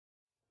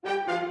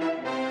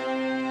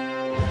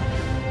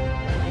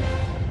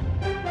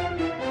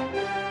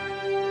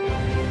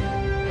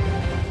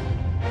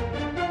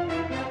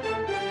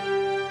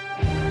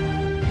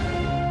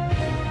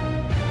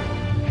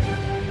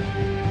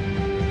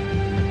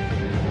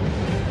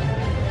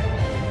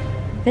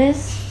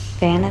This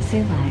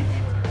Fantasy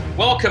Life.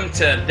 Welcome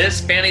to This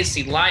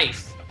Fantasy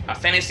Life, a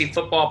fantasy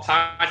football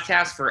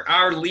podcast for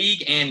our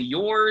league and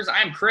yours.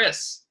 I'm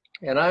Chris.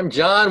 And I'm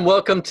John.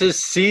 Welcome to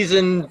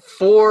Season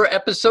 4,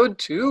 Episode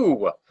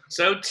 2.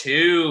 So,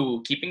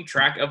 keeping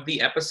track of the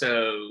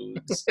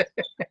episodes.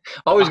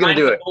 Always going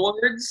to do it.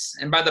 Boards,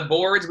 and by the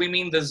boards, we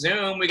mean the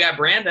Zoom. We got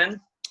Brandon.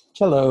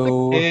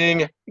 Hello.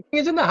 King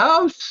is in the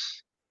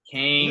house.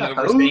 King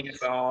overseeing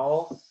us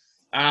all.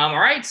 All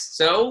right,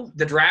 so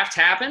the draft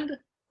happened.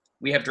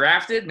 We have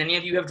drafted. Many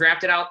of you have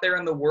drafted out there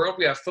in the world.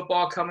 We have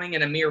football coming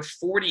in a mere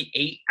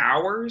 48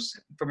 hours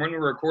from when we're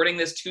recording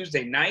this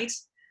Tuesday night.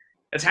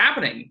 It's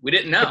happening. We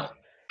didn't know.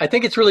 I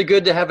think it's really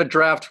good to have a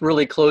draft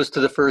really close to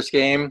the first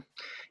game.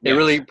 It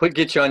really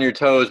gets you on your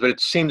toes, but it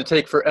seemed to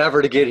take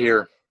forever to get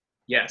here.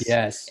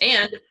 Yes.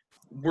 And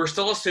we're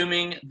still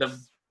assuming the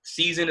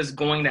season is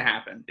going to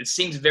happen. It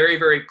seems very,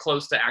 very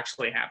close to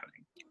actually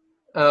happening.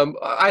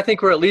 I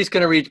think we're at least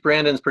going to reach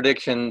Brandon's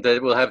prediction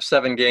that we'll have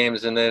 7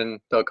 games and then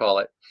they'll call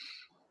it.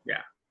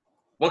 Yeah.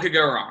 What could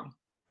go wrong?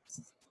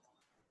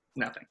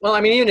 Nothing. Well, I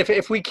mean, even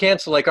if we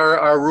cancel, like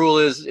our rule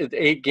is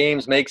 8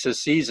 games makes a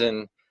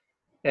season,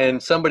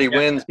 and somebody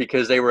wins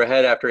because they were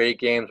ahead after 8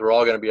 games, we're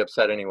all going to be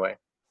upset anyway.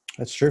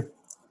 That's true.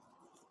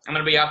 I'm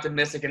going to be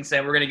optimistic and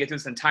say we're going to get through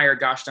this entire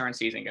gosh darn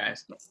season,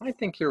 guys. I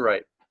think you're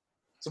right.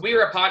 So we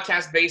are a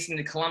podcast based in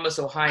the Columbus,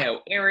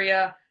 Ohio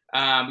area.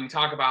 We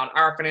talk about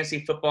our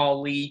fantasy football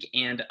league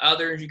and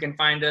others. You can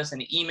find us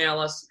and email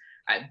us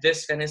at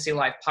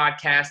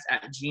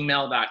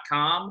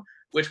thisfantasylifepodcast@gmail.com,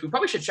 which we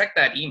probably should check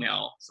that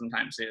email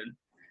sometime soon.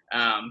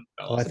 I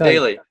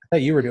Daily.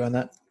 thought you were doing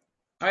that.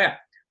 Oh, yeah.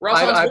 We're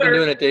also on I've Twitter. been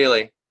doing it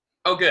daily.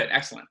 Oh, good.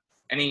 Excellent.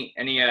 Any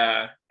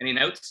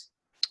notes?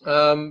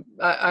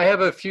 I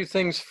have a few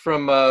things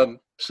from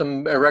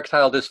some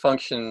erectile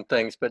dysfunction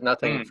things, but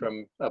nothing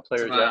from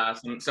players yet.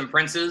 Some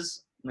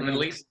princes in the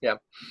Middle East. Yeah.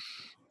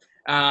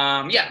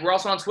 We're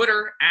also on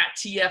Twitter at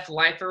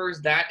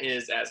TFLifers. That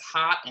is as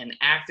hot and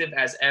active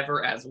as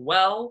ever as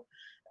well.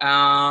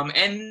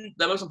 And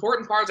the most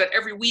important part is that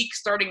every week,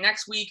 starting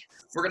next week,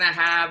 we're going to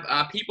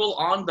have people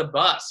on the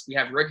bus. We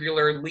have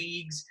regular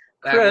leagues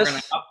that we're going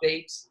to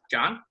update.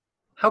 John?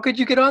 How could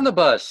you get on the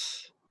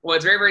bus? Well,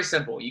 it's very, very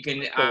simple. You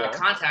can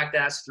contact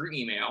us through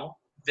email,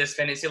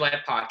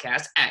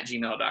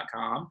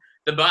 thisfantasylifepodcast@gmail.com.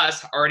 The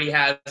bus already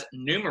has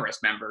numerous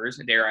members,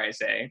 dare I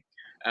say,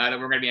 that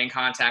we're going to be in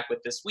contact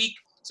with this week.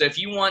 So if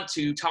you want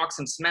to talk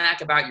some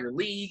smack about your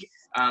league,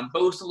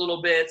 boast a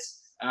little bit,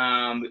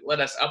 let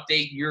us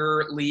update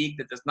your league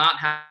that does not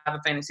have a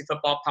fantasy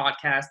football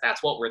podcast,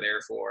 that's what we're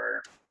there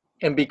for.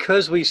 And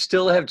because we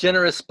still have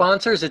generous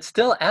sponsors, it's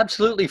still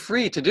absolutely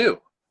free to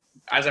do.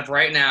 As of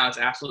right now, it's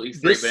absolutely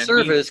free. This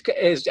service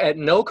is at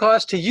no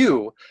cost to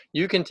you.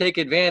 You can take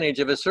advantage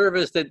of a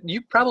service that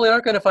you probably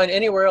aren't going to find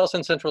anywhere else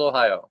in Central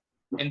Ohio.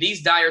 In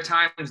these dire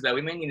times, though,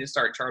 we may need to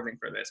start charging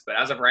for this, but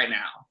as of right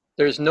now.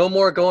 There's no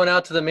more going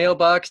out to the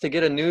mailbox to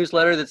get a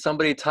newsletter that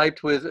somebody typed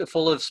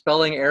full of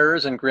spelling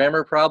errors and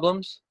grammar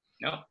problems.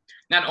 No.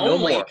 Not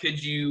only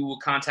could you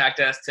contact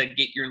us to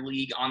get your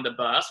league on the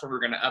bus, where we're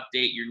going to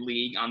update your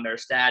league on their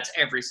stats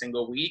every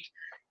single week,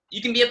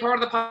 you can be a part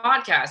of the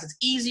podcast. It's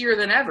easier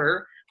than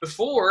ever.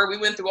 Before, we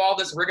went through all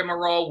this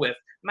rigmarole with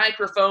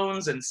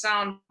microphones and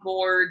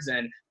soundboards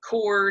and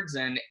cords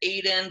and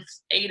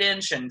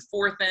 8-inch and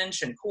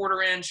 1/4-inch and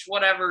 1/4 inch,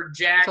 whatever,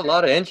 jack. That's a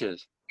lot of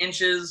inches.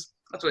 Inches.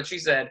 That's what she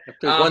said. If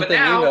there's one thing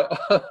now,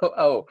 you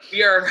know.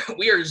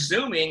 we are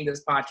Zooming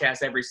this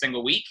podcast every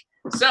single week.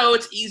 So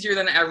it's easier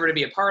than ever to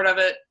be a part of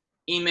it.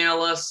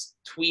 Email us,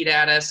 tweet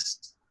at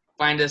us,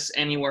 find us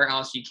anywhere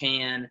else you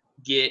can.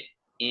 Get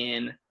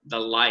in the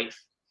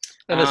life.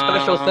 And a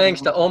special thanks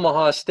to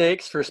Omaha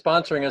Steaks for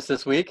sponsoring us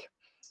this week.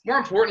 More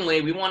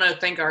importantly, we want to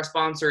thank our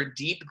sponsor,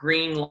 Deep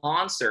Green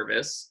Lawn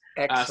Service,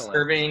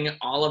 serving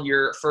all of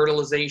your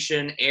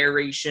fertilization,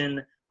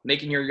 aeration,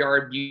 making your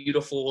yard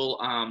beautiful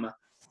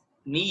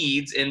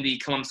needs in the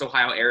Columbus,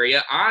 Ohio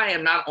area. I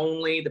am not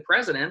only the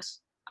president,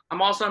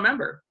 I'm also a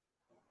member.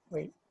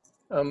 Wait.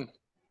 I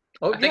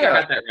think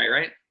I got that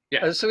right?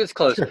 Yeah. So it's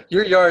close. Sure.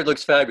 Your yard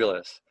looks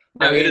fabulous.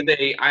 No,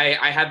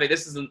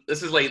 this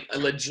is like a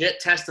legit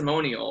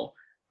testimonial.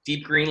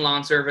 Deep Green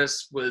Lawn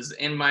Service was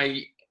in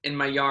my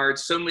yard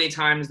so many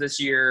times this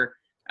year.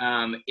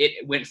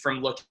 It went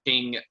from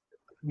looking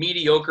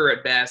mediocre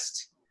at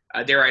best,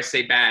 dare I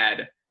say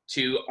bad,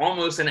 to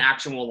almost an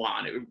actual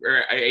lawn,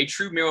 a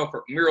true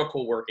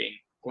miracle working.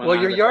 Well,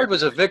 your yard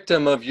was a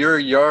victim of your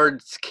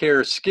yard's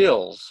care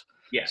skills.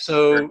 Yes.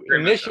 So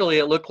initially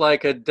it looked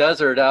like a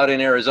desert out in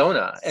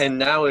Arizona, and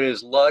now it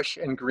is lush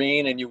and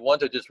green, and you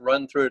want to just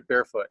run through it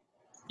barefoot.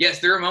 Yes,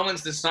 there were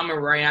moments this summer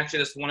where I actually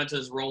just wanted to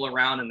just roll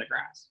around in the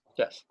grass.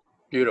 Yes,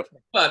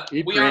 beautiful. But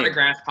we are the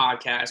Grass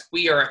Podcast.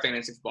 We are a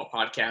fantasy football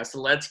podcast.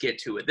 So let's get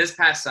to it. This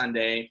past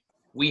Sunday,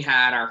 we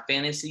had our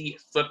fantasy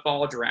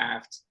football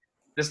draft.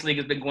 This league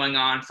has been going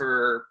on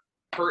for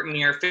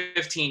near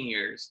 15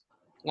 years.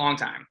 Long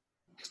time.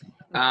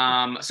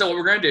 So what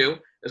we're going to do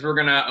is we're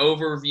going to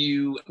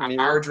overview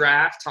our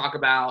draft, talk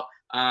about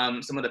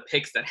some of the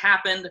picks that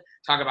happened,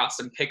 talk about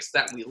some picks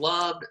that we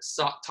loved,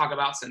 talk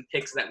about some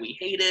picks that we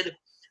hated,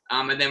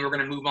 and then we're going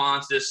to move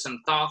on to just some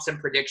thoughts and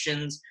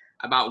predictions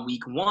about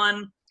week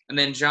 1. And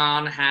then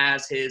John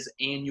has his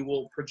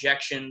annual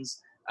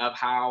projections of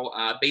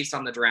how, based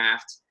on the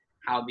draft,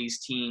 how these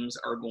teams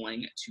are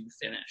going to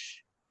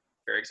finish.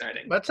 Very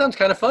exciting. That sounds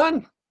kind of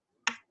fun.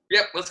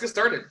 Yep, let's get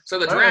started. So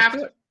the All right, draft,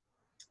 let's do it.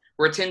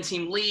 we're a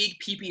 10-team league,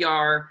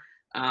 PPR.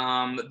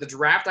 The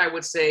draft, I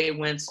would say,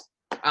 went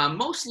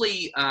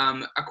mostly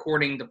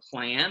according to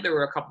plan. There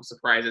were a couple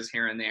surprises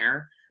here and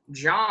there.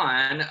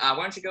 John, why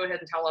don't you go ahead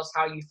and tell us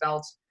how you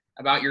felt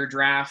about your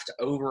draft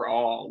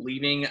overall,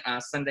 leaving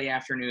Sunday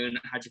afternoon?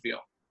 How'd you feel?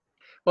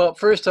 Well,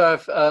 first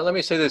off, let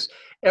me say this.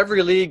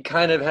 Every league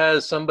kind of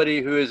has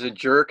somebody who is a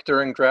jerk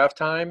during draft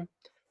time.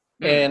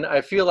 And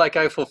I feel like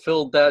I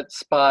fulfilled that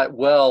spot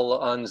well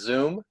on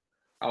Zoom.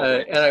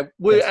 And I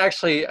would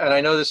actually, and I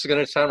know this is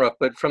going to sound rough,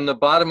 but from the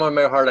bottom of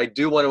my heart, I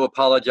do want to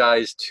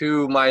apologize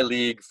to my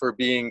league for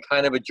being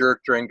kind of a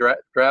jerk during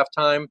draft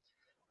time.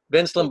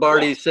 Vince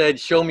Lombardi said,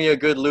 show me a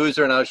good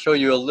loser and I'll show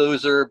you a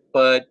loser.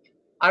 But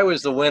I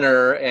was the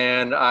winner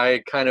and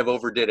I kind of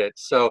overdid it.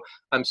 So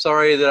I'm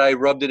sorry that I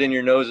rubbed it in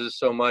your noses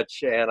so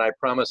much, and I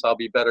promise I'll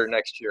be better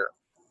next year.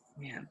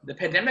 Man, the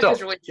pandemic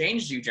has really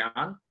changed you,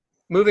 John.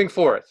 Moving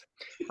forth,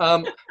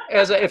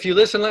 if you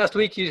listened last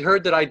week, you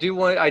heard that I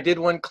did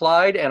want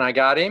Clyde, and I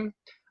got him.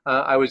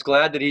 I was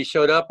glad that he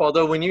showed up.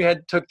 Although when you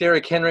took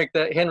Derrick Henry,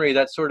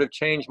 that sort of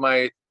changed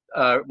my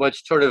what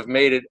sort of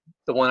made it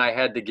the one I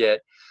had to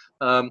get.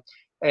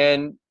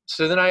 And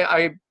so then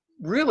I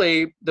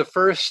really, the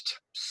first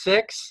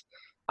 6,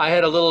 I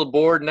had a little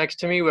board next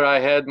to me where I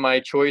had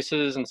my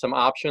choices and some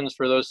options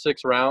for those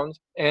 6 rounds,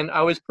 and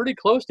I was pretty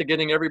close to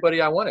getting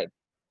everybody I wanted.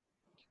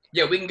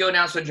 Yeah, we can go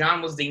now. So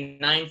John was the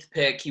 9th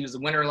pick. He was the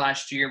winner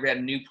last year. We had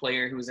a new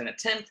player who was in at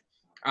 10th.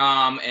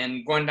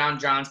 And going down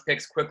John's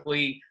picks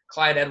quickly,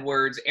 Clyde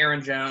Edwards,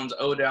 Aaron Jones,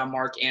 Odell,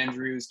 Mark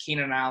Andrews,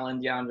 Keenan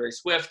Allen, DeAndre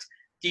Swift,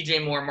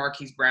 DJ Moore,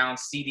 Marquise Brown,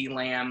 CeeDee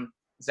Lamb,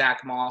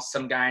 Zach Moss,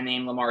 some guy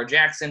named Lamar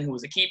Jackson, who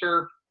was a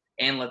keeper,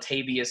 and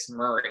Latavius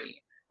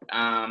Murray.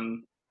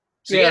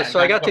 So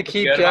I got to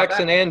keep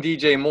Jackson and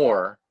DJ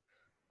Moore.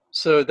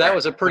 So that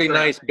was a pretty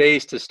nice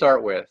base to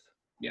start with.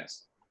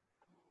 Yes.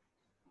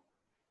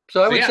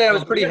 So I would say I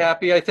was pretty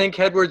happy. I think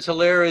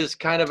Edwards-Helaire is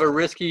kind of a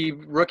risky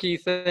rookie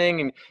thing,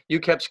 and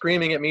you kept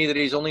screaming at me that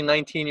he's only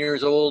 19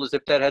 years old as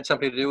if that had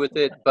something to do with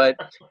it. But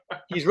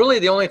he's really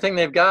the only thing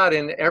they've got,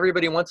 and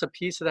everybody wants a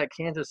piece of that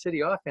Kansas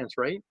City offense,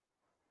 right?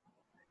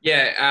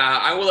 Yeah,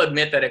 I will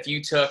admit that if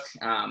you took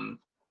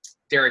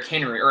Derrick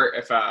Henry, or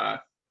if I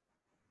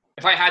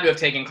had to have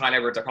taken Clyde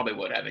Edwards, I probably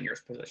would have in your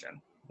position.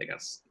 I think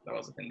that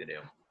was the thing to do.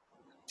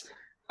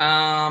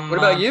 What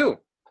about you?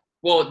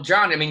 Well,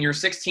 John, I mean, your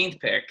 16th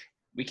pick.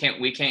 We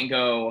can't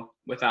go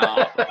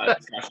without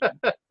discussion.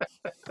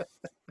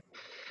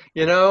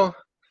 You know,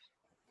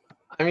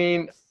 I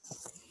mean,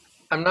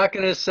 I'm not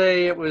going to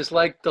say it was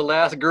like the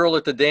last girl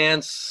at the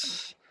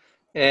dance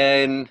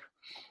and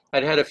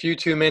I'd had a few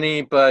too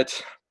many,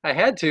 but I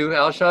had to.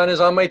 Alshon is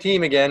on my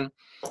team again.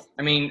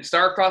 I mean,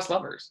 star-crossed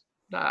lovers.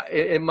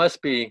 It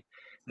must be.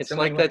 It's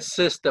like that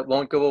cyst that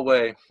won't go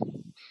away.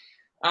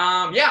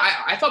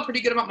 I felt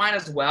pretty good about mine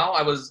as well.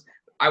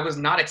 I was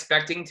not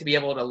expecting to be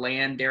able to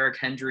land Derrick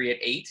Henry at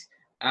 8,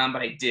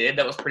 but I did.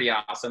 That was pretty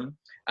awesome.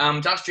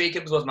 Josh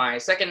Jacobs was my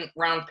 2nd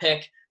round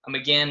pick.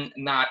 Again,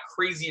 not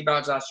crazy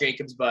about Josh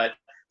Jacobs, but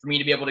for me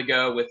to be able to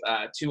go with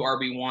 2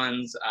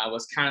 RB1s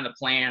was kind of the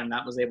plan, and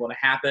that was able to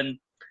happen.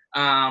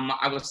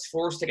 I was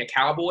forced to take a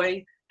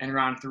Cowboy in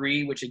round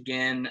 3, which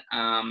again,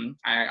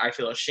 I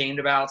feel ashamed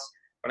about,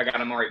 but I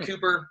got Amari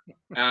Cooper.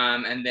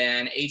 And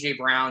then A.J.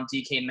 Brown,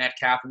 DK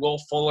Metcalf, Will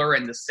Fuller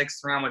in the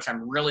 6th round, which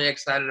I'm really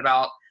excited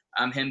about.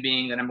 Him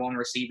being the number 1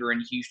 receiver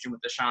in Houston with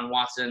Deshaun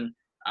Watson.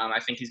 I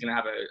think he's going to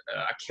have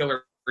a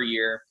killer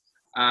year.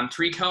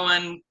 Tariq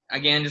Cohen,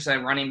 again, just a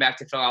running back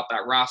to fill out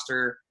that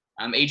roster.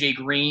 A.J.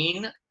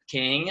 Green,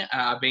 King,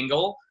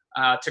 Bengal,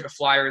 took a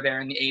flyer there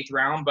in the 8th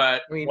round.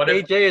 But I mean,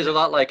 A.J. is a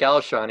lot like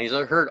Alshon. He's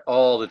hurt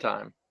all the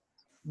time.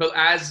 But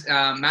as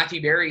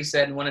Matthew Berry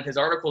said in one of his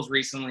articles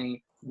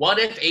recently, what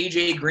if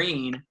A.J.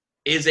 Green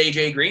is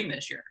A.J. Green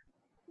this year?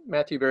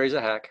 Matthew Berry's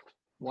a hack.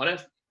 What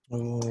if?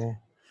 Oh.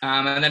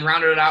 And then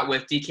rounded it out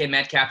with DK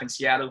Metcalf in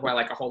Seattle, who I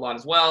like a whole lot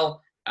as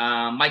well.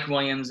 Mike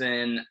Williams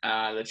in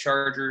the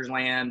Chargers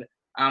land.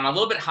 A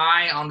little bit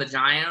high on the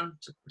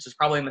Giants, which is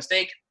probably a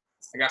mistake.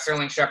 I got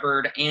Sterling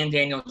Shepard and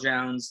Daniel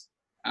Jones.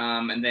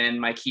 And then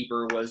my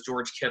keeper was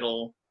George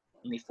Kittle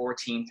in the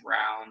 14th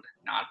round.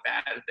 Not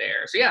bad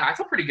there. So, yeah, I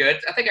feel pretty good.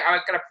 I think I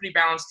got a pretty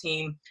balanced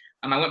team.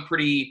 I went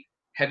pretty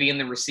heavy in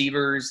the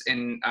receivers,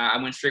 and I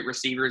went straight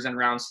receivers in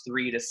rounds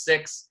 3 to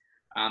 6.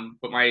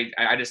 But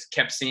I just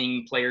kept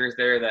seeing players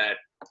there that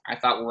I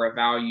thought were a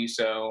value.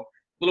 So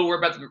a little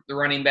worried about the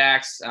running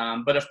backs.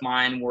 But if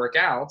mine work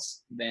out,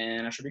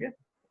 then I should be good.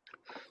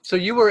 So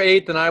you were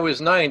 8th and I was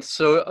 9th.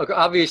 So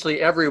obviously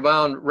every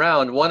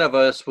round, one of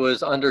us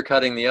was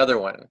undercutting the other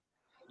one.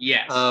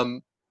 Yes.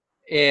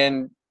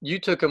 And you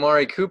took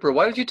Amari Cooper.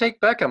 Why did you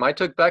take Beckham? I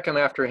took Beckham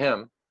after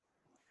him.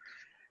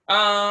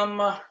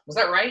 Was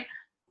that right?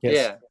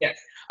 Yes. Yeah.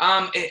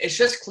 Yeah. It's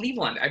just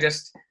Cleveland.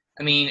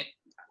 I mean,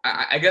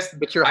 I guess.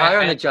 But you're higher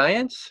on the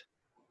Giants?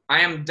 I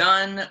am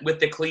done with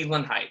the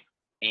Cleveland hype.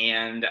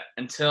 And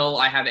until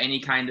I have any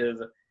kind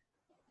of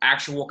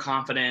actual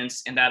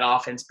confidence in that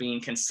offense being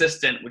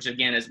consistent, which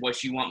again is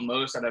what you want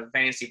most out of a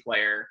fantasy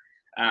player,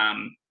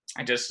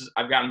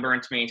 I've gotten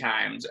burned too many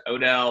times.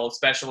 Odell,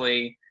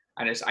 especially,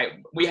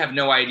 we have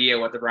no idea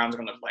what the Browns are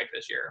going to look like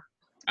this year.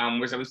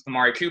 With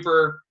Amari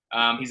Cooper,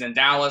 he's in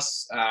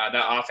Dallas. That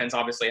offense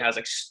obviously has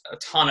a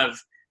ton of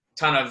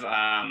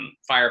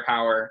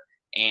firepower,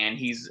 and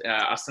he's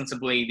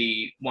ostensibly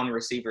the one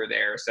receiver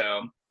there.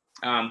 So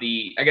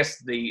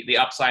the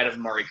upside of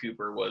Amari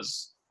Cooper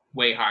was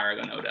way higher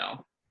than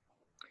Odell.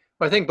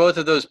 I think both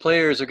of those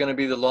players are going to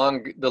be the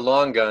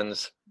long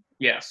guns.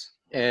 Yes.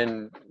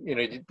 And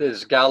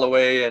there's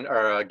Galloway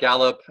or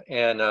Gallup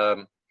and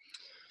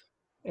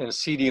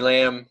CeeDee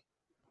Lamb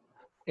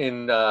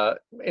in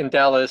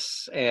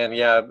Dallas, and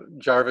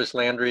Jarvis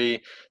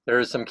Landry.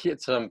 There's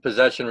some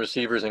possession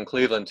receivers in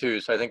Cleveland too.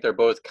 So I think they're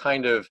both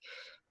kind of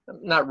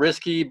not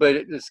risky, but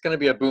it's going to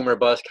be a boom or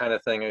bust kind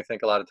of thing. I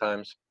think a lot of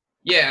times.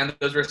 Yeah, and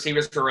those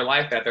receivers who are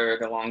like that, they're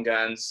the long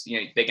guns.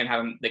 They can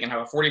have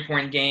a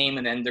 40-point game,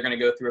 and then they're going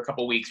to go through a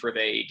couple weeks where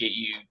they get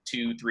you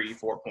 2, 3,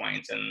 4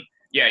 points, and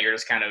you're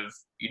just kind of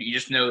you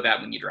just know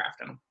that when you draft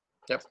them.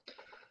 Yep.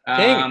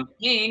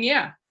 King,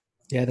 yeah.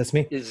 Yeah, that's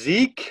me. Is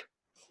Zeke?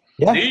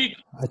 Yeah, Zeke.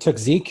 I took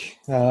Zeke,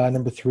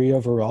 number 3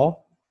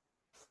 overall.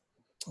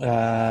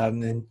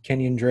 And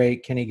Kenyon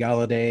Drake, Kenny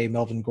Galladay,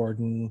 Melvin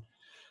Gordon,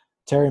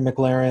 Terry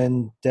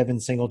McLaurin, Devin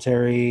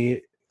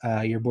Singletary,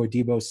 your boy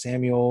Deebo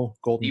Samuel,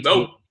 Golden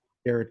Tate,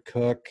 Jared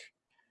Cook.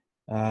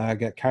 I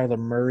got Kyler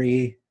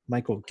Murray,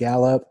 Michael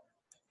Gallup.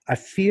 I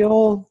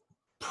feel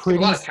pretty.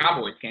 A lot of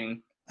Cowboys,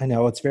 King. I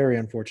know, it's very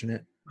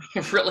unfortunate.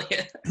 It really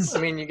is. I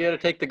mean, you got to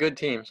take the good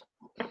teams.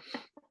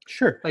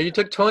 Sure. Oh, you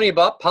took Tony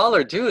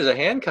Pollard too as a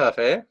handcuff,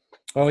 eh?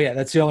 Oh yeah,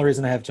 that's the only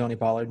reason I have Tony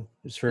Pollard,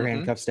 just for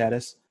handcuff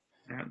status.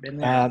 Been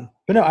there.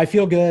 But no, I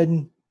feel good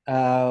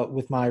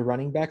with my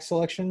running back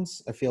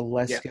selections. I feel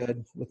less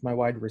good with my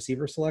wide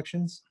receiver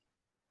selections.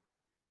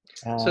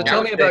 So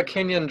tell me about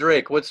Kenyon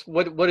Drake.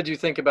 What did you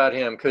think about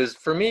him? Because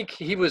for me,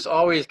 he was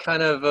always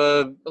kind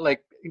of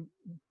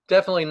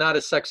definitely not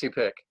a sexy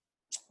pick.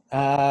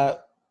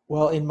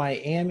 Well, in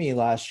Miami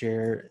last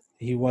year,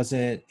 he was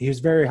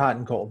very hot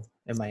and cold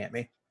in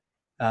Miami.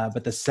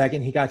 But the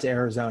second he got to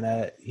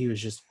Arizona, he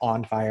was just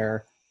on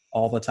fire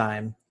all the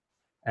time.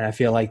 And I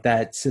feel like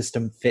that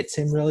system fits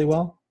him really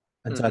well.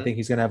 And so I think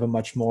he's going to have a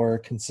much more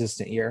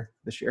consistent year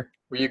this year.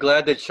 Were you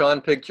glad that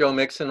Sean picked Joe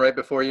Mixon right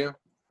before you?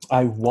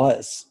 I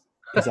was.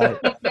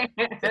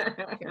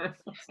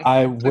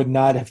 I would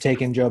not have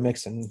taken Joe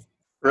Mixon.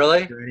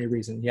 Really? For any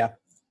reason, yeah.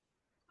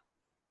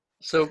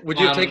 So would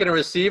you have taken a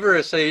receiver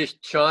if, say,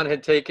 Sean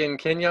had taken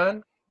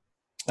Kenyon?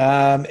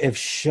 If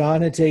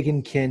Sean had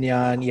taken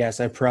Kenyon, yes,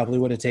 I probably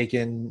would have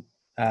taken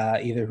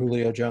either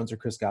Julio Jones or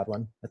Chris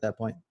Godwin at that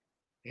point.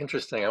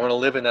 Interesting. I want to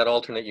live in that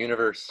alternate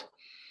universe.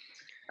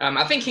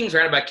 I think King's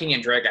right about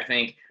Kenyon Drake. I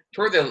think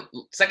toward the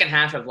second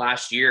half of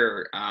last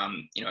year,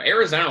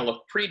 Arizona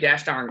looked pretty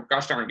gosh darn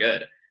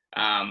good.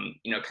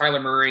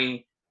 Kyler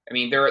Murray, I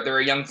mean, they're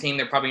a young team.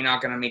 They're probably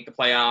not going to make the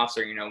playoffs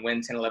or,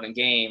 win 10, 11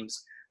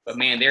 games. But,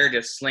 man, they're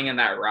just slinging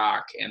that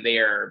rock, and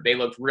they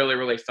looked really,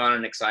 really fun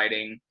and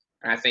exciting.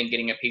 And I think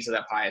getting a piece of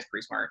that pie is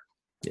pretty smart.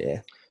 Yeah.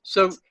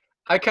 So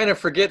I kind of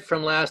forget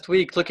from last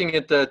week, looking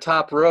at the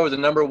top row, the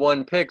number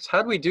 1 picks.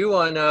 How'd we do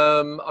on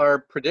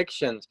our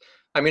predictions?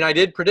 I mean, I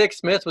did predict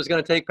Smith was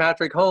going to take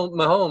Patrick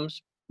Mahomes.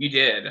 You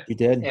did. You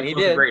did. And he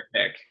did. A great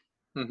pick.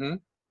 Mm-hmm.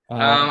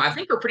 I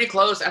think we're pretty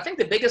close. I think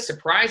the biggest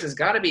surprise has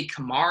got to be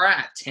Kamara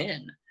at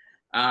 10.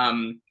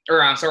 Austin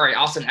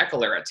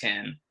Eckler at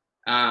 10.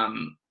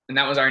 And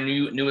that was our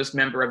newest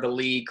member of the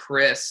league,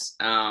 Chris.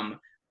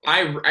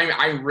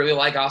 I really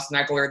like Austin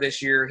Eckler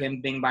this year. Him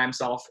being by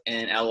himself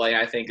in LA,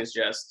 I think is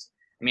just.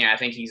 I mean, I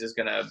think he's just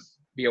gonna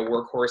be a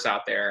workhorse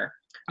out there.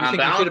 You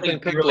think he should have been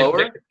picked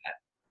lower?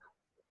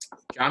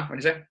 John, what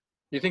did you say?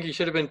 You think he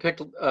should have been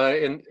picked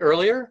in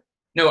earlier?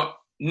 No.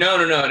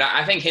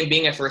 I think him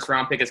being a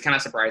first-round pick is kind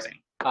of surprising.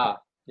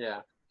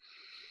 Yeah.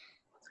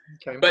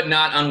 Okay. But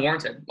not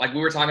unwarranted. Like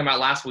we were talking about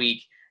last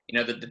week.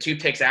 The 2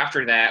 picks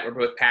after that were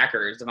both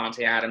Packers,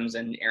 Devontae Adams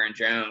and Aaron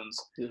Jones.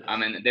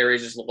 And there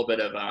is just a little bit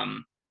of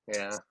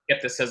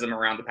skepticism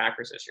around the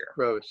Packers this year.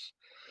 Gross.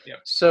 Yep.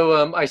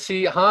 So I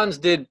see Hans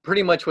did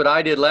pretty much what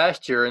I did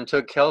last year and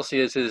took Kelsey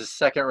as his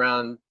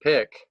second-round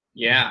pick.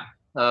 Yeah.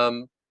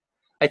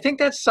 I think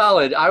that's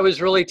solid. I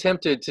was really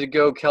tempted to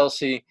go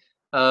Kelsey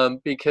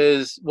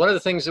because one of the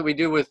things that we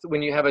do with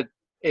when you have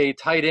a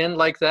tight end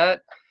like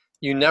that,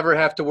 you never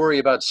have to worry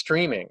about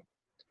streaming.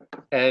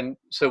 And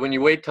so when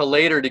you wait till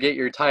later to get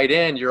your tight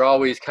end, you're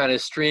always kind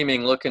of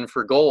streaming looking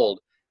for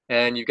gold.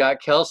 And you've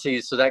got Kelsey,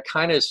 so that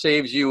kind of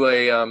saves you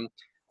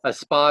a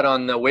spot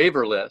on the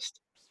waiver list.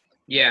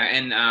 Yeah,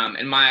 and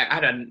I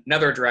had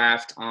another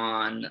draft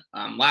on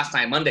last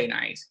night, Monday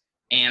night,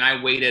 and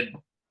I waited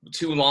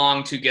too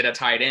long to get a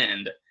tight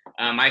end.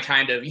 I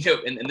kind of,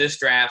 in this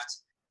draft,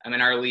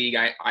 In our league,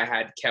 I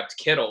had kept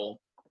Kittle,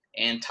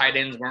 and tight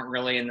ends weren't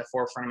really in the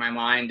forefront of my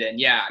mind. And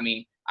yeah, I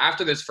mean,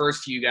 after those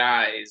first few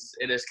guys,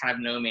 it is kind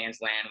of no man's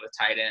land with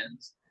tight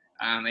ends.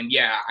 And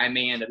yeah, I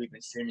may end up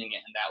even streaming it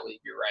in that league.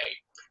 You're right.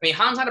 I mean,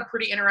 Hans had a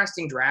pretty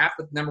interesting draft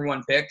with number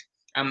 1 pick.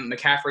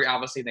 McCaffrey,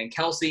 obviously, then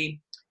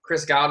Kelsey,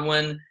 Chris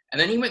Godwin, and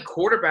then he went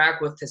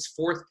quarterback with his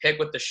 4th pick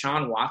with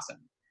Deshaun Watson.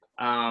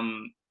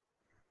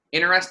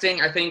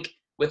 Interesting, I think,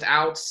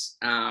 without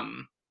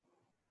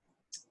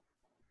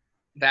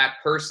that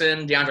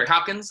person, DeAndre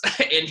Hopkins,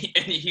 in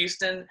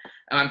Houston.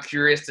 I'm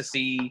curious to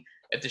see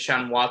if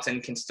Deshaun Watson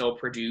can still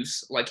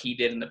produce like he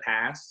did in the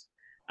past.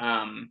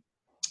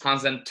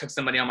 Hans then took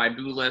somebody on my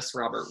boo list,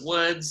 Robert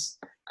Woods.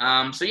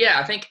 So yeah,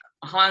 I think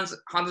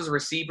Hans's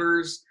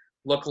receivers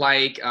look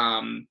like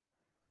kind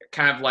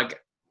of like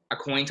a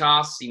coin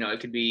toss. You know, it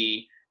could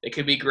be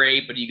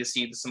great, but you can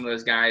see some of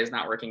those guys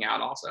not working out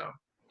also.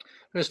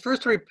 His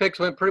first 3 picks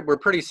were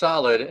pretty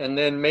solid, and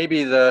then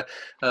maybe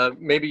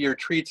maybe your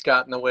treats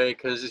got in the way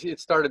because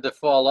it started to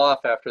fall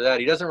off after that.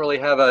 He doesn't really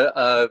have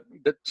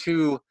the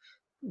 2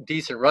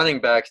 decent running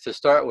backs to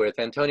start with.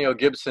 Antonio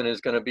Gibson is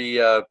going to be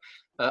a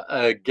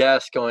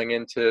guest going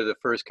into the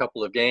first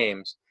couple of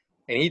games,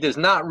 and he does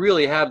not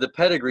really have the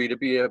pedigree to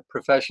be a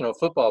professional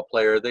football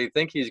player. They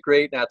think he's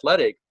great and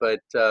athletic, but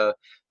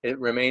it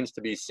remains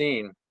to be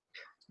seen.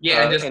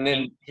 Yeah, and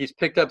then he's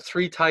picked up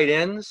 3 tight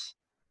ends,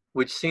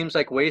 which seems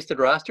like wasted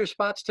roster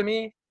spots to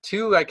me.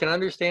 2 I can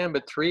understand,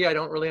 but 3 I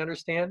don't really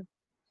understand.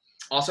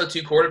 Also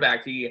 2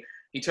 quarterback. He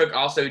took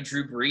also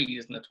Drew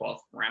Brees in the 12th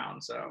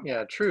round. So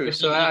yeah, true.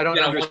 So I don't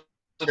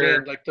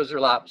understand. Like those are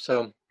lots.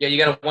 So yeah, you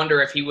got to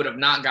wonder if he would have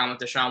not gone with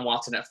Deshaun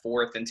Watson at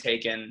 4th and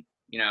taken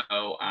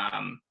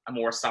a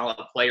more solid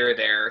player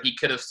there. He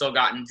could have still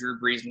gotten Drew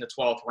Brees in the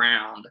 12th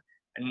round.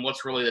 And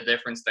what's really the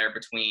difference there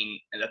between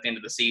at the end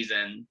of the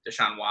season,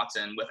 Deshaun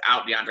Watson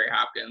without DeAndre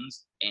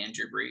Hopkins and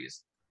Drew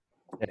Brees?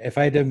 If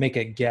I had to make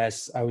a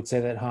guess, I would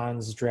say that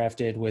Hans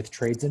drafted with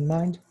trades in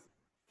mind.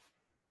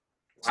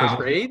 So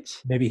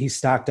trades? Maybe he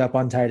stocked up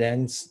on tight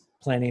ends,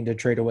 planning to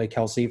trade away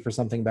Kelsey for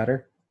something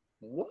better.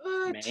 What?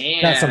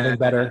 Man. Not something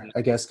better,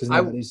 I guess, because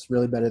nobody's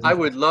really better than I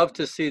would love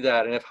to see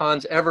that. And if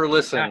Hans ever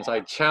listens, I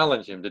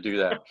challenge him to do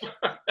that.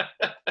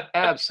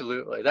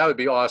 Absolutely. That would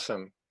be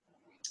awesome.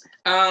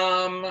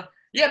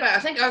 Yeah, but I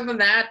think other than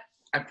that,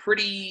 a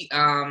pretty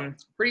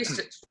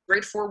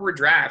straightforward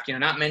draft. You know,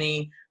 not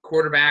many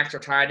quarterbacks or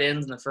tight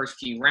ends in the first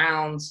few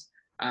rounds.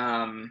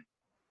 I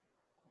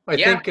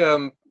think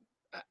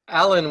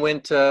Allen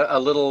went a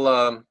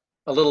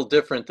little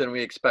different than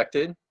we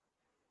expected.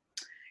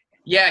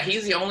 Yeah,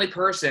 he's the only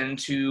person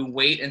to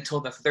wait until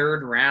the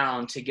 3rd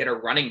round to get a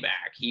running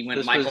back. He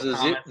went Michael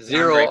Thomas,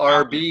 zero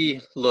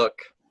RB look.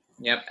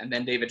 Yep, and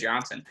then David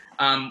Johnson.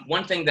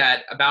 One thing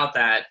about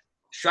that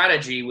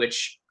strategy,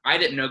 which I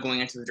didn't know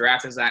going into the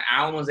draft, is that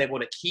Allen was able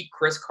to keep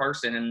Chris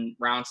Carson in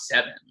round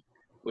 7,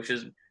 which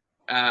is,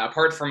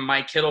 apart from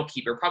Mike Kittle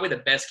keeper, probably the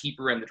best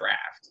keeper in the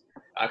draft,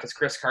 because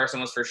Chris Carson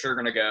was for sure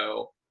going to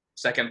go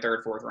 2nd,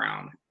 3rd, 4th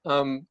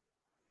round.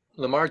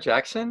 Lamar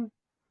Jackson?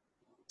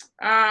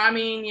 I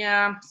mean,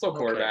 yeah, still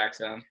quarterback,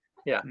 so.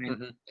 Yeah. I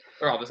mean,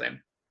 they're all the same.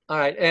 All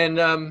right,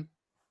 and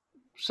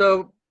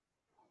so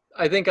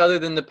I think other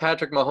than the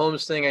Patrick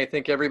Mahomes thing, I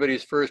think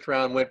everybody's first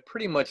round went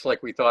pretty much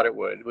like we thought it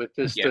would, with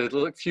just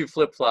a few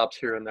flip-flops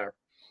here and there.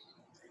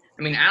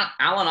 I mean,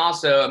 Allen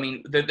also, I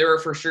mean, there are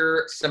for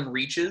sure some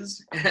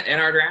reaches in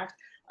our draft,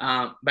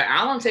 but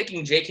Allen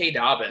taking J.K.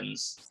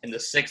 Dobbins in the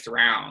 6th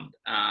round.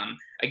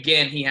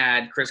 Again, he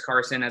had Chris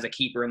Carson as a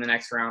keeper in the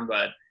next round,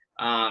 but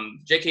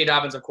J.K.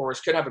 Dobbins, of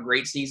course, could have a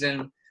great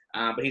season,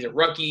 but he's a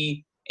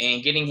rookie,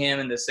 and getting him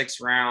in the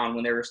 6th round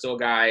when there were still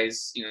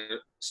guys,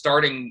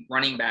 starting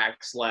running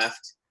backs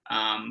left,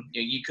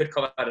 you could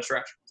call that a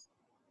stretch.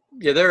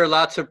 Yeah, there are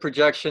lots of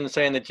projections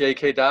saying that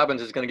J.K.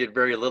 Dobbins is going to get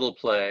very little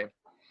play.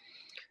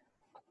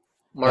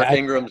 Mark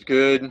Ingram's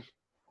good.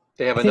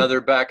 They have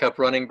another backup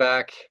running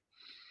back,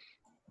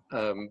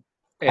 and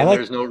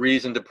there's no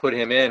reason to put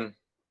him in.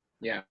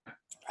 Yeah.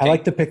 I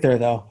like the pick there,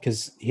 though,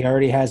 because he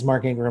already has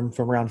Mark Ingram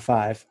from round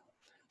 5.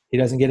 He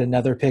doesn't get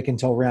another pick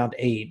until round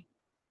 8.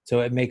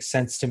 So it makes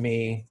sense to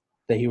me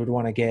that he would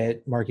want to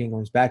get Mark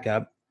Ingram's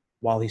backup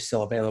while he's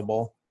still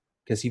available.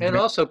 And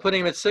also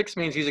putting him at 6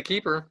 means he's a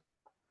keeper.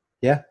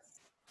 Yeah.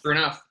 True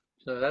enough.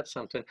 So that's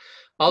something.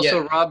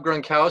 Also, Rob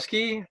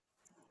Gronkowski.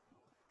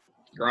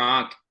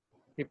 Gronk.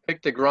 He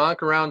picked a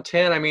Gronk around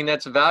 10. I mean,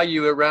 that's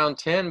value at round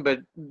 10, but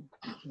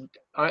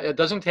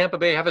doesn't Tampa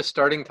Bay have a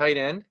starting tight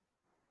end?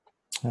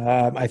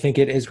 I think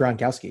it is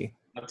Gronkowski.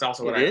 That's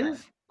also what it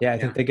is? Yeah, I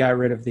think they got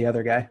rid of the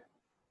other guy.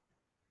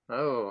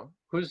 Oh,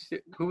 who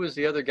was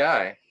the other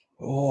guy?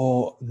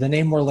 Oh, the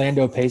name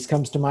Orlando Pace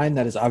comes to mind.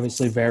 That is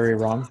obviously very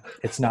wrong.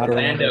 It's not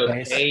Orlando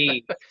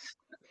Pace.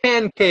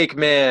 Pancake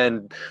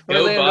Man.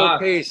 Orlando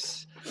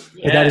Pace.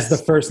 Yes. That is the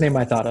first name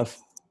I thought of.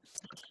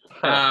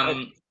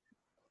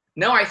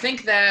 No, I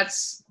think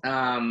that's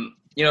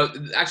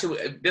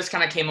actually this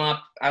kind of came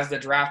up as the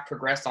draft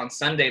progressed on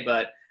Sunday,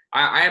 but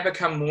I have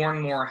become more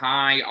and more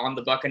high on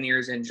the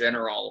Buccaneers in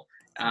general.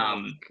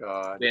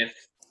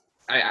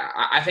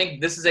 I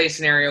think this is a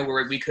scenario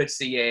where we could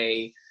see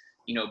a,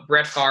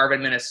 Brett Favre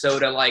in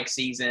Minnesota-like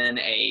season,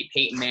 a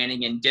Peyton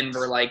Manning in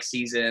Denver-like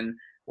season,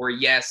 where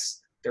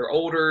yes, they're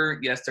older,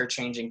 yes, they're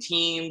changing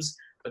teams,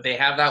 but they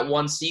have that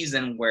one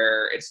season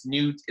where it's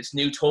new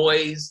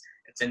toys,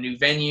 it's a new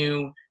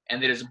venue,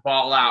 and they just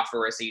ball out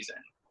for a season.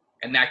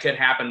 And that could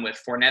happen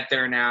with Fournette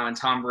there now, and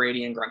Tom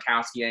Brady and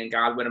Gronkowski and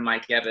Godwin and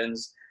Mike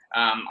Evans.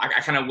 I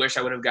kind of wish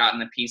I would have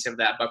gotten a piece of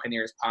that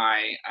Buccaneers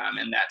pie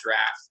in that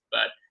draft.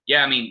 But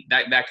yeah, I mean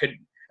that could.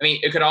 I mean,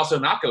 it could also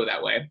not go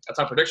that way. That's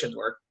how predictions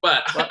work.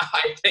 But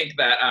I think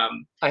that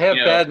I have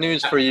bad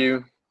news for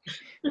you.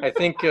 I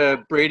think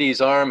Brady's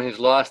arm has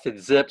lost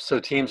its zip, so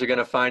teams are going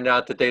to find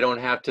out that they don't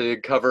have to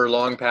cover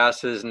long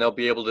passes, and they'll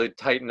be able to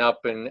tighten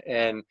up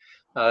and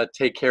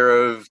take care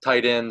of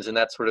tight ends and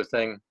that sort of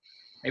thing.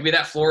 Maybe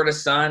that Florida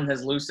sun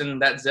has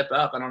loosened that zip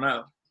up. I don't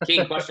know.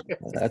 King, question.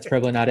 That's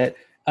probably not it.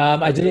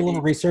 I did a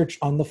little research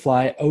on the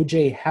fly.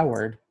 O.J.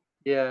 Howard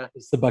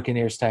is the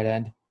Buccaneers tight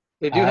end.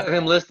 They do have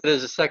him listed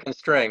as a second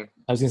string.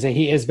 I was going to say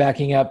he is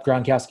backing up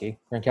Gronkowski.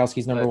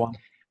 Gronkowski's number one.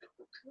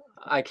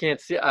 I can't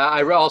see.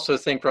 I also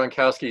think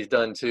Gronkowski's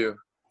done too.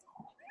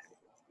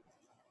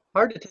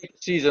 Hard to take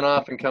the season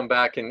off and come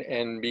back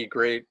and be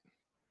great.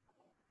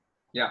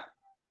 Yeah.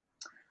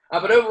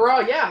 But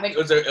overall, yeah, I think it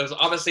was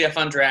obviously a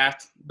fun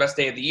draft, best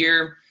day of the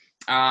year.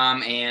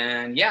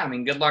 And yeah, I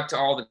mean, good luck to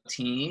all the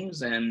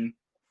teams. And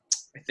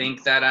I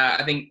think that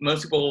I think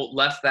most people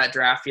left that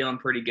draft feeling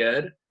pretty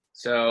good.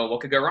 So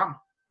what could go wrong?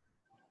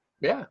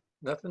 Yeah,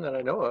 nothing that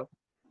I know of.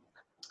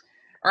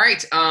 All right.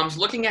 So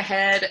looking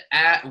ahead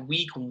at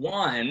week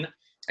one,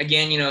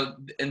 again,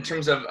 in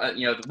terms of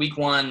the week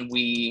one,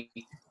 we're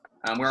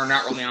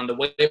not really on the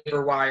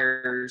waiver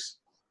wires.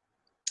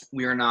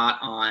 We are not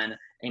on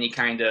any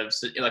kind of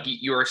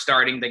you are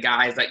starting the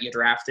guys that you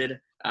drafted.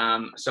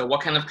 So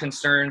what kind of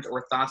concerns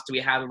or thoughts do we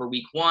have over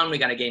week one? We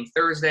got a game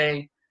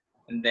Thursday,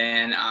 and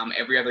then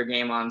every other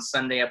game on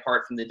Sunday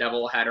apart from the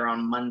doubleheader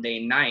on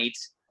Monday night.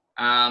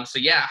 So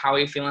yeah, how are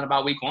you feeling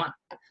about week one?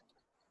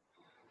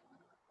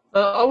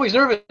 Always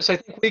nervous. I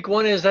think week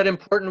one is that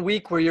important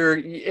week where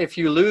if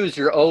you lose,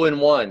 you're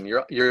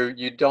 0-1.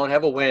 You don't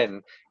have a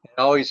win. It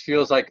always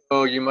feels like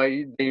you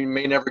may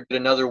never get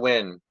another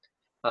win.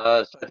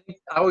 So I think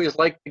I always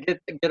like to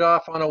get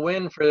off on a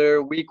win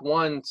for week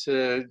one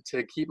to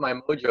keep my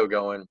mojo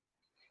going.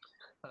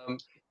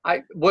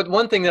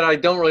 One thing that I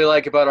don't really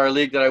like about our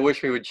league that I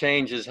wish we would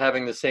change is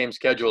having the same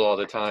schedule all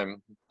the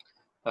time.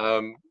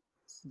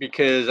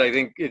 Because I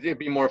think it'd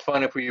be more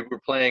fun if we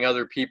were playing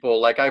other people.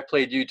 Like I've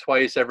played you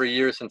twice every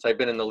year since I've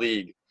been in the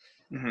league.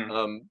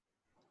 Mm-hmm.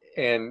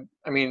 And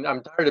I mean,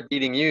 I'm tired of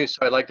beating you,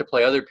 so I'd like to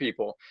play other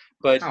people.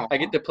 But I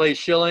get to play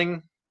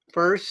Schilling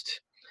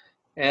first.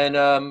 And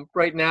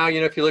right now,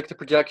 if you look at the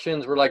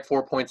projections, we're like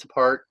 4 points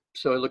apart.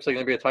 So it looks like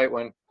it's going to be a tight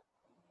one.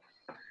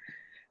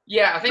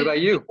 Yeah, I think what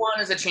about you? Week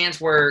one is a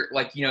chance where,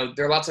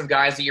 there are lots of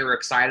guys that you're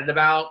excited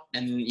about.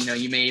 And,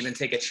 you may even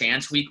take a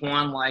chance week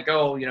one, like,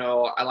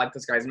 I like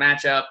this guy's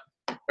matchup.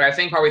 But I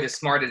think probably the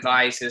smart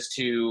advice is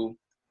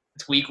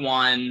it's week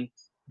one,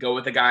 go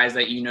with the guys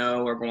that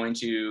are going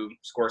to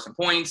score some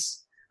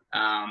points.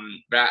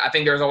 But I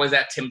think there's always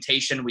that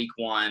temptation week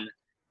one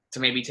to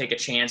maybe take a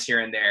chance here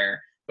and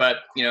there. But,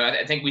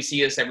 I think we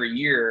see this every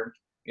year.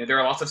 There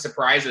are lots of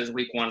surprises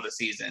week one of the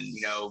season.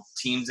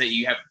 Teams that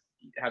you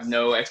have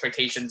no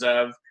expectations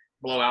of,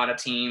 blow out a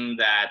team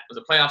that was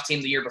a playoff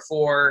team the year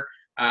before.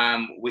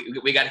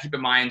 We got to keep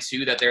in mind,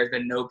 too, that there's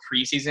been no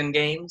preseason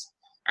games.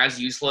 As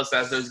useless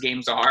as those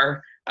games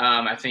are,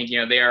 I think,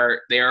 they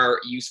are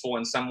useful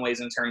in some ways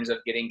in terms of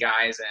getting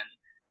guys and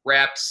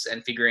reps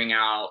and figuring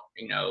out,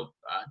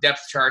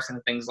 depth charts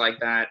and things like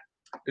that.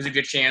 There's a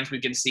good chance we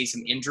can see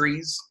some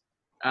injuries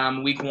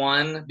week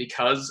one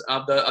because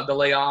of the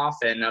layoff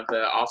and of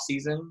the off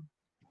season.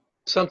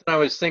 Something I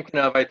was thinking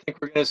of, I think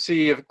we're going to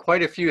see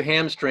quite a few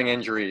hamstring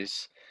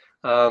injuries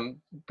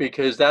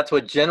because that's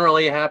what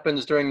generally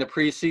happens during the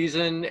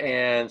preseason.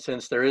 And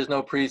since there is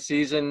no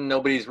preseason,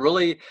 nobody's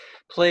really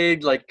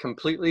played like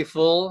completely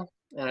full.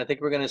 And I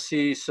think we're going to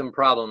see some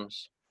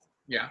problems.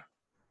 Yeah.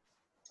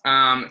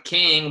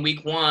 King,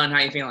 week one,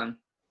 how you feeling?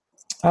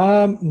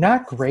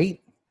 Not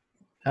great,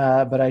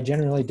 but I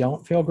generally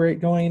don't feel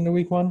great going into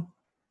week one.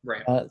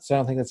 Right. So I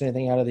don't think that's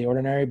anything out of the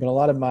ordinary, but a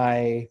lot of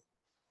my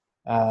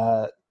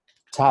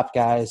top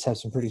guys have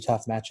some pretty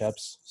tough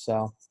matchups.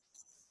 So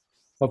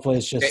hopefully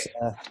it's just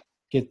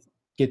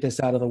get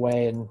this out of the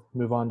way and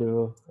move on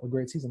to a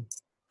great season.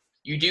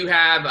 You do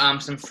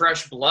have some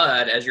fresh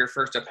blood as your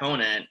first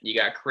opponent. You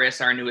got Chris,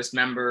 our newest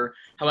member.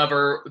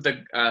 However,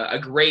 a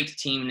great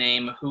team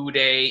name,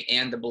 Houday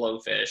and the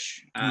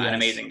Blowfish. An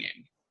amazing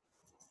name.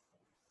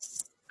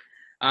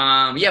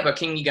 But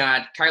King, you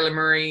got Kyler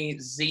Murray,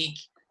 Zeke.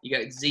 You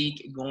got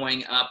Zeke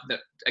going up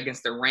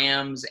against the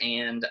Rams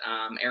and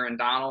Aaron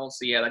Donald.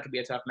 So, that could be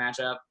a tough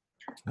matchup.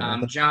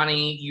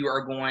 Johnny, you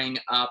are going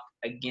up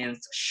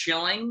against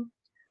Schilling.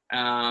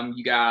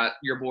 You got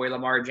your boy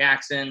Lamar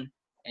Jackson,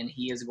 and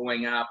he is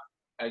going up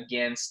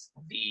against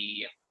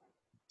the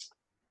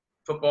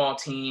football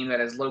team that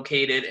is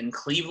located in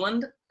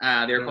Cleveland.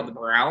 They're called the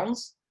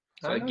Browns.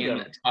 So again,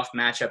 a tough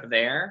matchup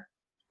there.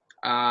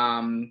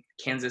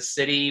 Kansas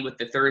City with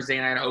the Thursday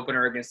night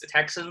opener against the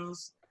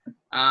Texans.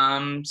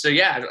 So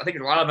yeah, I think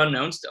there's a lot of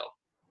unknowns still.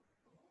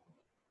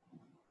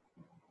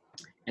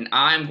 And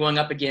I'm going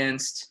up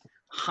against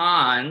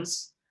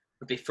Hans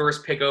with the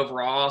first pick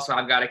overall. So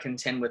I've got to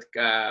contend with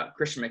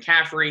Christian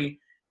McCaffrey,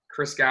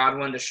 Chris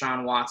Godwin,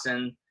 Deshaun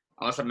Watson.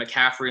 Unless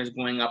McCaffrey is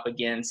going up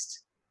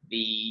against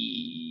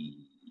the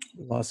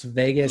Las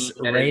Vegas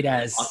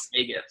Raiders. Las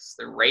Vegas,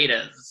 the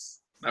Raiders.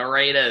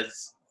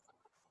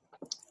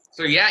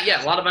 So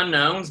yeah, a lot of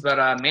unknowns, but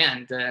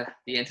man, the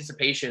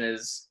anticipation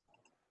is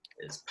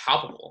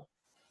palpable.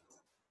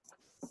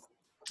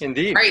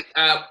 Indeed. All right,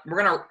 we're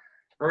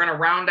gonna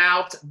round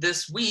out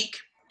this week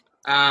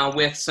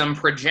with some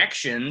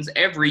projections.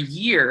 Every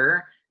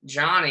year,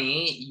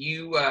 Johnny,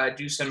 you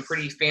do some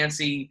pretty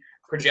fancy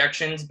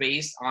projections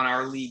based on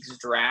our league's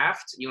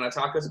draft. You want to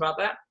talk to us about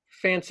that?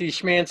 Fancy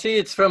schmancy.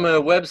 It's from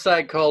a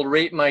website called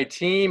Rate My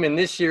Team, and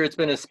this year it's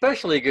been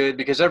especially good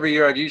because every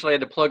year I've usually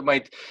had to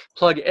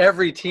plug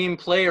every team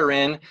player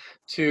in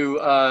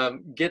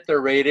to get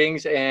their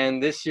ratings,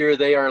 and this year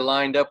they are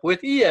lined up with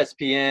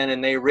ESPN,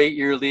 and they rate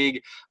your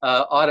league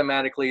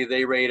automatically.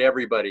 They rate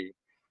everybody.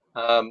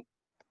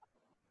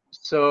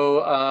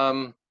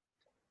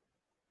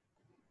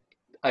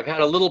 I've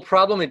had a little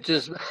problem. It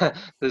just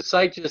the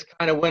site just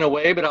kind of went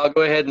away, but I'll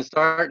go ahead and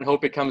start and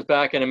hope it comes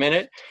back in a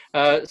minute.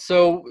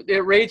 So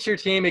it rates your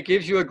team, it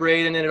gives you a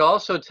grade, and then it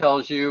also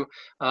tells you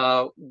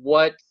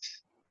what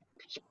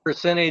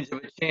percentage of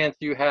a chance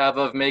you have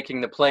of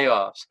making the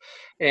playoffs.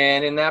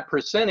 And in that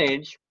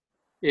percentage,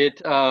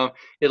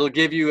 it'll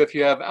give you if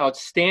you have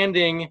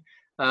outstanding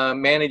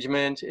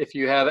management, if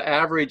you have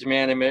average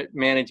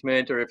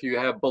management, or if you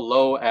have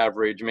below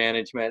average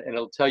management, and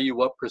it'll tell you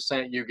what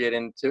percent you get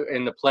in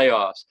the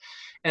playoffs.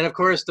 And of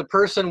course, the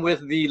person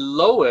with the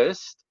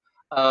lowest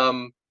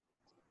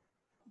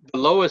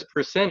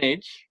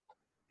percentage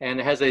and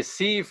has a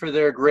C for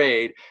their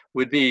grade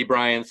would be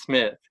Brian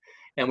Smith.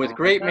 And with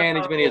great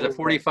management, he has a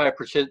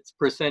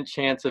 45%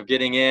 chance of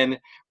getting in.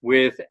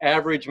 With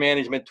average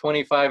management,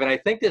 25. And I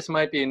think this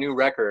might be a new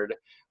record.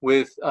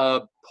 With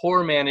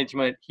poor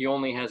management, he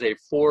only has a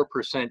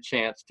 4%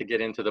 chance to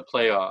get into the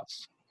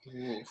playoffs.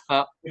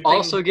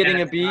 Also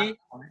getting a B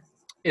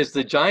is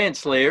the Giant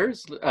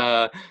Slayers,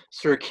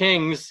 Sir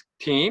King's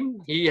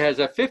team. He has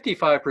a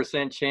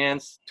 55%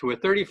 chance to a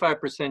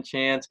 35%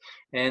 chance.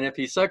 And if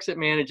he sucks at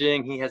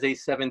managing, he has a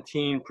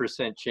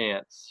 17%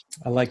 chance.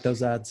 I like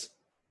those odds.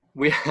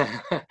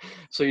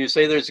 So you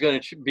say there's going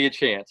to be a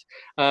chance.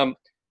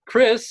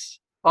 Chris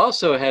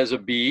also has a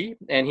B,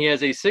 and he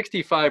has a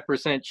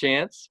 65%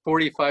 chance,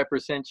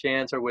 45%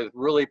 chance, or with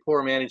really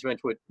poor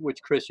management,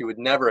 which Chris, you would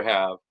never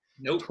have,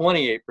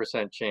 28%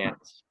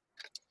 chance.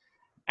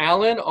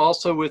 Alan,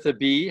 also with a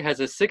B, has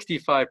a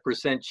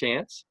 65%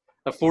 chance,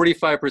 a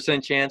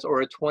 45% chance,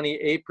 or a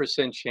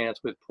 28% chance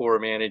with poor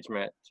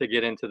management to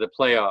get into the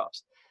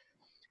playoffs.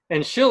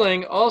 And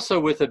Schilling, also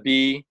with a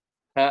B,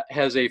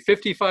 has a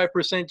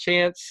 55%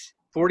 chance,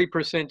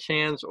 40%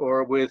 chance,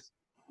 or with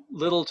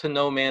little to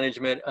no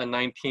management, a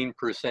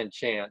 19%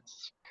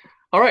 chance.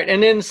 All right,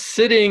 and then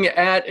sitting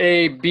at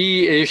a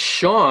B is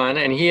Sean,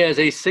 and he has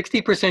a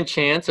 60%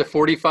 chance, a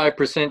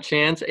 45%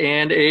 chance,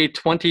 and a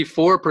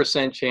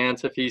 24%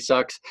 chance if he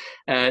sucks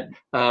at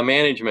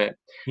management.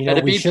 You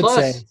know,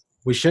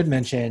 we should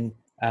mention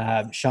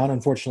Sean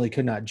unfortunately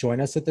could not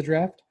join us at the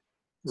draft.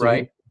 So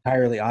right.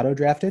 Entirely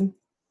auto-drafted.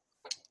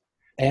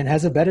 And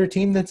has a better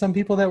team than some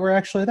people that were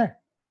actually there.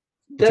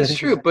 That's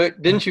true,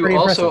 but didn't you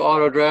also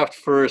auto-draft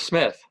for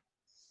Smith?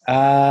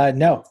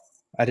 No,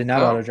 I did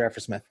not auto-draft for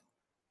Smith.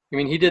 You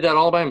mean he did that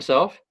all by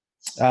himself?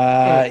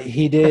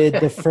 He did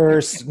the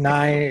first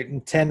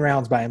 9-10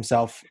 rounds by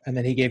himself, and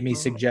then he gave me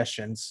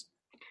suggestions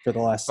for the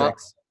last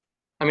 6.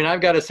 I mean,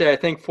 I've got to say, I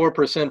think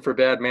 4% for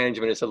bad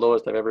management is the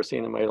lowest I've ever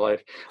seen in my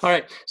life. All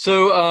right,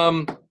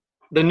 so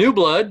the new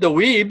blood, the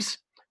Weebs,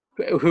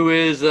 who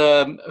is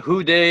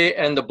Houday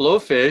and the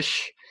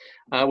Blowfish,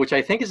 which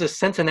I think is a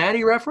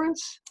Cincinnati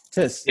reference.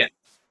 It is. Yeah.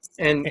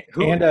 And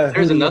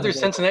there's another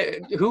Cincinnati.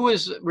 Who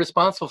was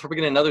responsible for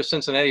bringing another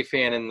Cincinnati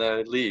fan in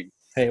the league?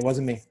 Hey, it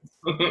wasn't me.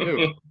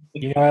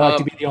 You know, I like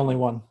to be the only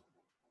one.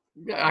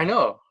 I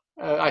know.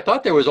 I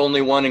thought there was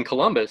only one in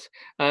Columbus,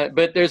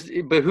 but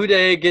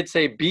Houday gets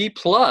a B+,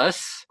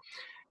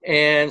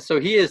 and so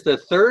he is the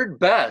third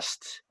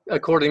best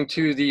according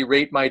to the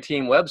Rate My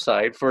Team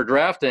website for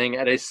drafting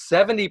at a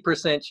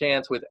 70%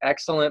 chance with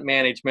excellent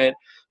management,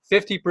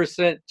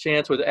 50%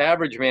 chance with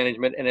average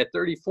management, and a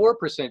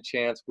 34%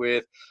 chance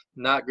with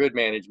not good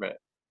management.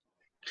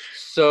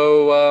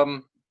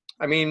 So,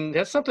 I mean,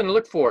 that's something to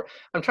look for.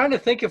 I'm trying to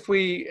think if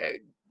we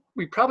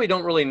probably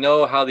don't really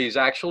know how these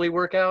actually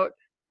work out.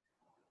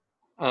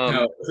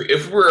 No,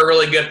 if we're a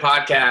really good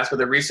podcast with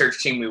a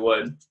research team, we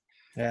would.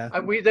 Yeah.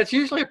 That's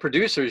usually a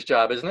producer's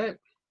job, isn't it?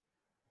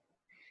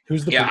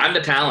 Who's the I'm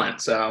the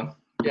talent, so.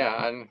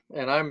 Yeah,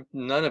 and I'm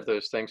none of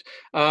those things.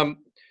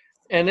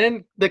 And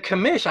then the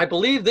commish, I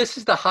believe this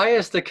is the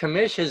highest the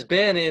commish has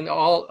been in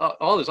all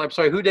this. I'm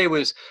sorry, Houday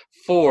was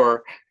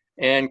 4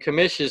 and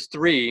commish is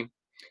 3.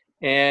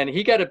 And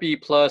he got a B+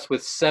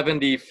 with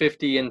 70,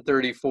 50, and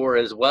 34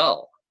 as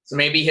well. So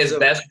maybe his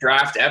best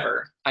draft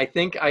ever. I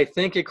think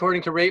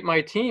according to Rate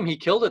My Team, he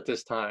killed it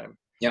this time.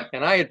 Yep.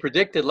 And I had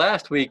predicted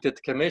last week that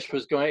the commish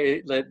was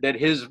that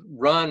his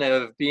run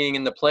of being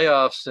in the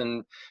playoffs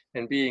and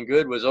being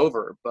good was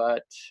over.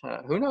 But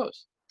who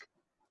knows?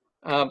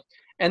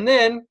 And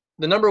then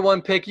the number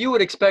 1 pick, you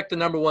would expect the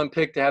number 1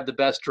 pick to have the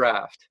best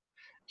draft.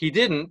 He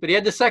didn't, but he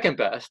had the second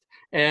best.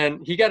 And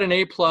he got an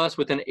A+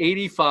 with an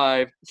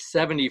 85,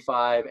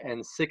 75,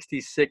 and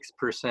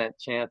 66%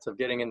 chance of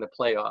getting in the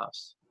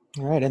playoffs.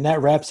 All right, and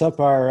that wraps up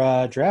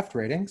our draft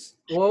ratings.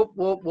 Whoa.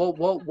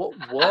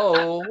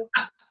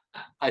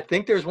 I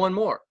think there's one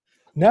more.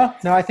 No,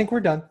 I think we're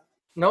done.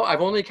 No,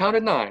 I've only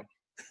counted 9.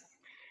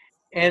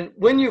 And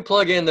when you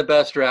plug in the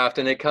best draft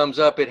and it comes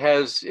up, it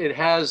has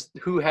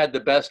who had the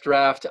best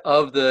draft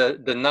of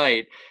the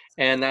night,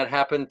 and that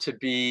happened to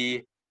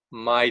be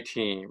my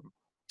team.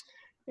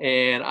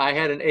 And I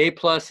had an A+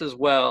 as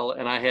well,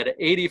 and I had an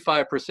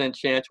 85%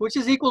 chance, which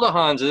is equal to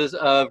Hans's,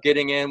 of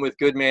getting in with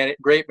great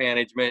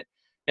management,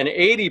 an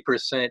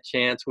 80%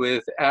 chance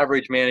with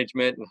average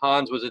management, and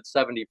Hans was at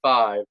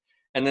 75,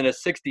 and then a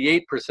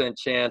 68%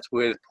 chance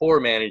with poor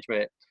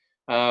management,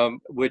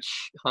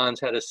 which Hans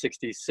had a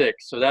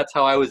 66. So that's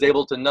how I was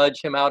able to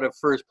nudge him out of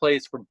first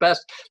place for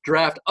best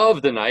draft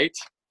of the night.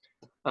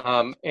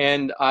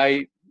 And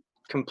I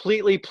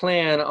completely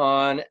plan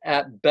on,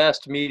 at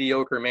best,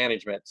 mediocre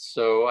management.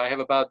 So I have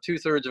about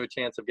 2/3 of a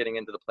chance of getting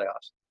into the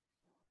playoffs.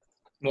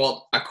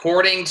 Well,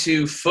 according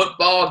to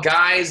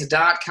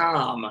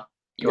footballguys.com,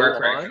 you are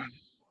correct.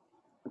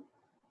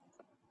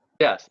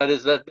 Yes, that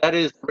is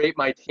Rate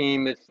My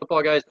Team. It's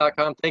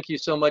footballguys.com. Thank you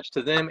so much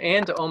to them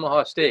and to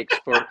Omaha Steaks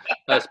for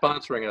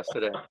sponsoring us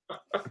today.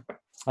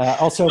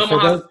 Also,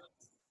 for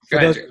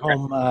those at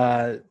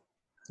home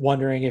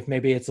wondering if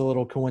maybe it's a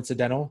little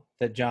coincidental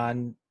that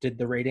John did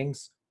the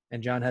ratings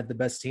and John had the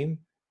best team,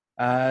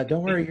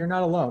 don't worry, you're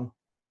not alone.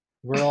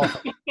 We're all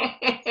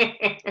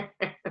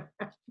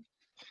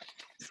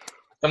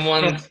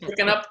someone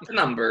picking up the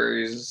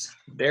numbers,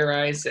 dare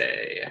I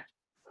say.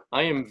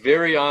 I am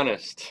very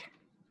honest.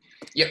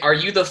 Yeah, are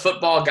you the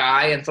football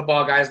guy in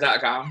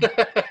footballguys.com?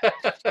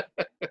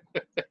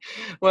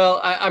 Well,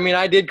 I mean,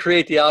 I did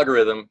create the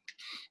algorithm.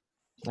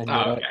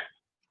 Okay.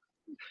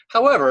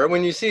 However,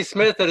 when you see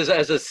Smith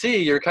as a C,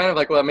 you're kind of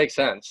like, well, that makes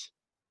sense.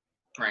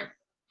 Right.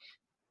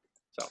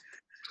 So,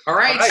 all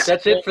right.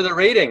 That's it for the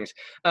ratings.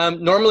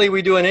 Normally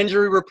we do an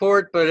injury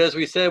report, but as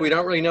we said, we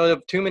don't really know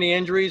of too many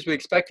injuries. We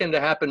expect them to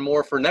happen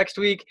more for next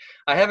week.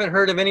 I haven't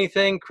heard of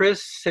anything.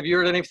 Chris, have you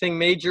heard anything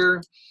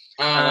major?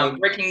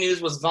 Breaking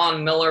news was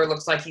Von Miller.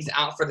 Looks like he's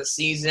out for the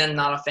season.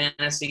 Not a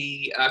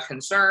fantasy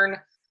concern,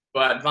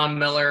 but Von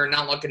Miller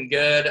not looking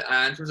good.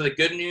 In terms of the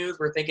good news,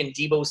 we're thinking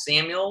Deebo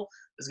Samuel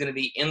is going to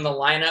be in the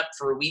lineup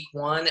for Week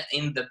 1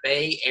 in the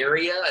Bay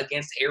Area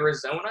against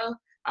Arizona,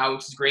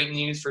 which is great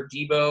news for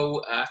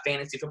Deebo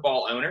fantasy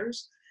football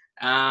owners.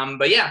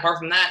 But yeah, apart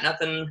from that,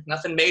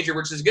 nothing major,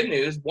 which is good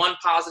news. 1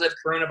 positive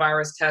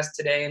coronavirus test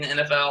today in the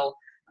NFL,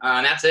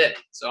 and that's it.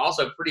 So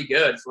also pretty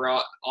good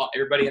for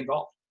everybody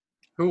involved.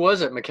 Who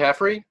was it?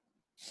 McCaffrey?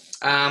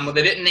 Well,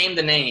 they didn't name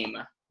the name.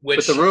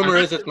 But the rumor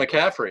is it's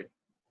McCaffrey.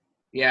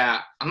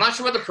 Yeah. I'm not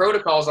sure what the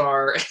protocols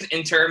are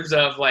in terms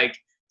of, like,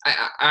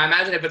 I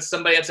imagine if it's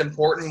somebody that's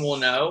important, we'll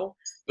know.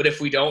 But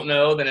if we don't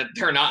know, then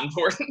they're not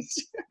important.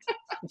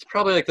 It's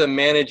probably like the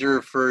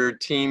manager for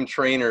team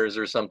trainers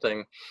or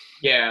something.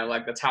 Yeah,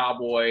 like the towel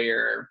boy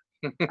or,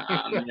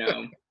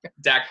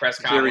 Dak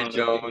Prescott. Jerry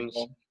Jones.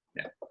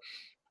 Yeah.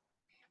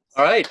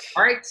 All right.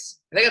 I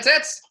think that's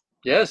it.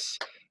 Yes.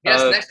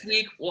 Next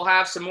week we'll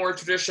have some more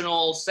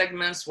traditional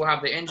segments. We'll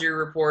have the injury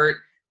report.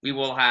 We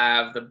will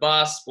have the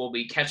bus. We'll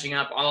be catching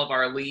up all of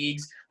our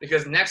leagues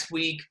because next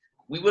week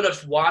we would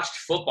have watched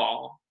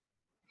football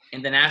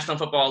in the National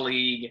Football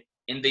League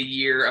in the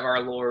year of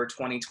our Lord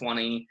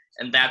 2020,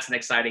 and that's an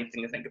exciting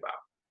thing to think about.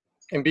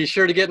 And be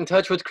sure to get in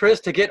touch with Chris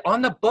to get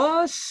on the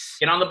bus.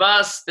 Get on the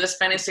bus. This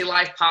Fantasy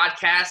Life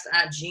Podcast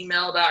at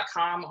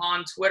gmail.com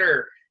on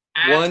Twitter.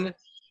 1,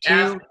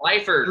 2,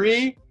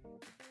 3.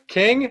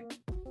 King,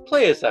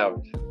 play us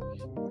out.